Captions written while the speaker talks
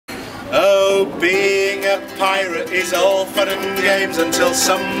Oh, being a pirate is all fun and games until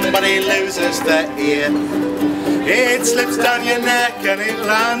somebody loses their ear. It slips down your neck and it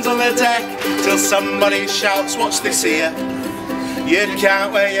lands on the deck till somebody shouts, "What's this here?" You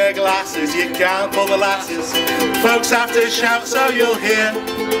can't wear your glasses, you can't pull the lasses. Folks have to shout so you'll hear.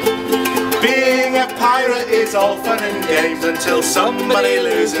 Being a pirate is all fun and games until somebody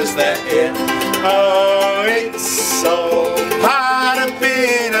loses their ear. Oh, it's so hard of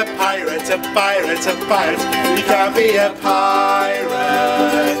being a pirate, a pirate, a pirate. You can't be a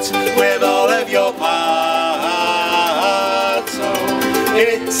pirate with all of your parts. Oh,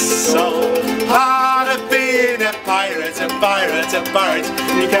 it's so hard of being a pirate, a pirate, a pirate.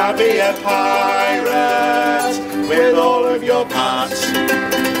 You can't be a pirate with all of your parts.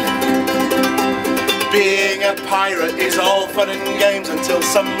 Being a pirate is all fun and games until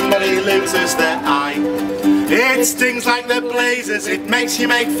somebody loses their eye. It stings like the blazes, it makes you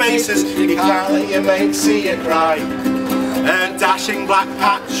make faces, you can't let your mate see you cry. A dashing black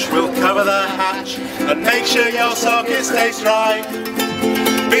patch will cover the hatch and make sure your socket stays dry.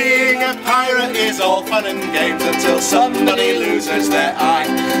 Being a pirate is all fun and games until somebody loses their eye.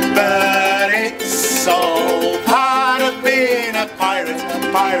 But it's so hard of being a pirate, a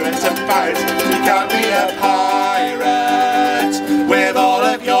pirate, a pirate. You can't be a pirate with all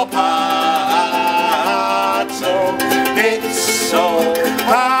of your parts. Oh, it's so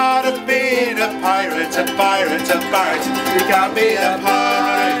hard of being a pirate, a pirate, a pirate. You can't be a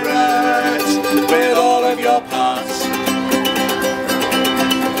pirate with all of your parts.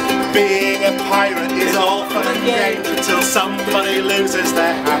 Being a pirate is all fun and games until somebody loses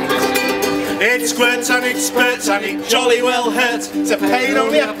their hand. It squirts and it spurts and it jolly well hurts. It's a pain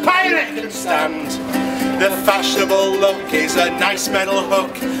only a pirate can stand. The fashionable look is a nice metal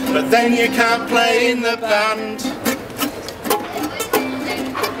hook, but then you can't play in the band.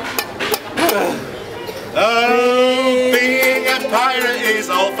 Oh, being a pirate is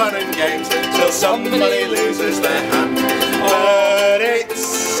all fun and games till somebody loses their hand. But it's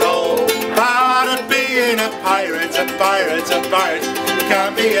so hard of being a pirate, a pirate, a pirate. You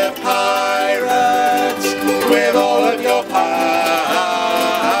can't be a pirate with all of your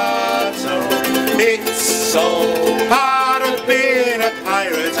parts. Oh, it's so hard of being a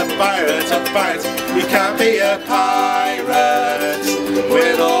pirate, a pirate, a pirate. You can't be a pirate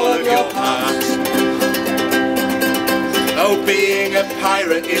with all of your parts. Oh, being a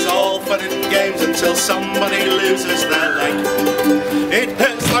pirate is all fun and games until somebody loses their leg. It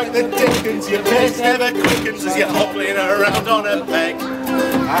hurts like the dickens, your pace never quickens as you're hobbling around on a peg.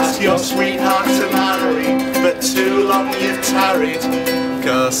 Ask your sweetheart to marry, but too long you've tarried,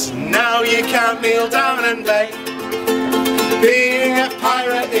 'cause now you can't kneel down and beg. Being a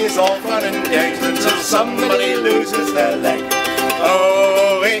pirate is all fun and games until somebody loses their leg.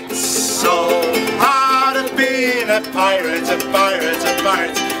 Oh, it's so hard of being a pirate, a pirate, a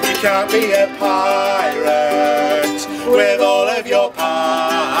pirate. You can't be a pirate with all of your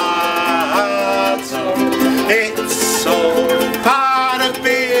parts. Oh, it's so hard of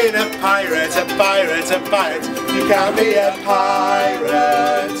being a pirate, a pirate, a pirate. You can't be a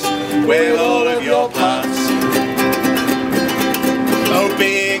pirate with all of your parts. Oh,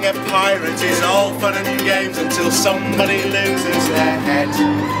 being a pirate is all fun and games until somebody loses their head.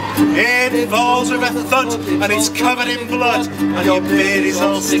 It falls with a thud and it's covered in blood and your beard is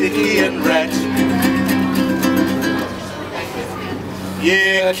all sticky and red.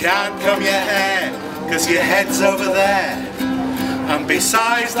 You can't comb your hair 'cause your head's over there, and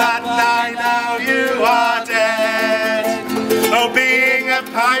besides that lie now you are dead. Oh, being a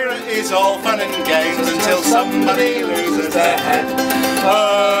pirate is all fun and games until somebody loses their head.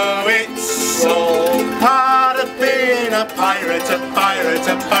 Oh, it's so hard of being a pirate, a pirate,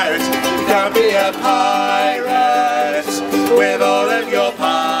 a pirate. You can't be a pirate with all of your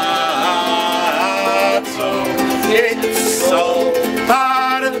parts. Oh, it's so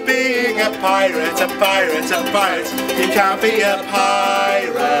hard of being a pirate, a pirate, a pirate. You can't be a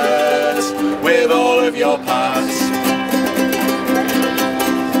pirate with all of your parts.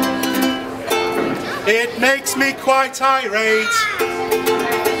 It makes me quite irate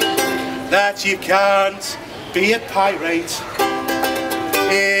that you can't be a pirate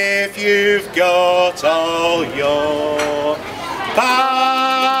if you've got all your parts.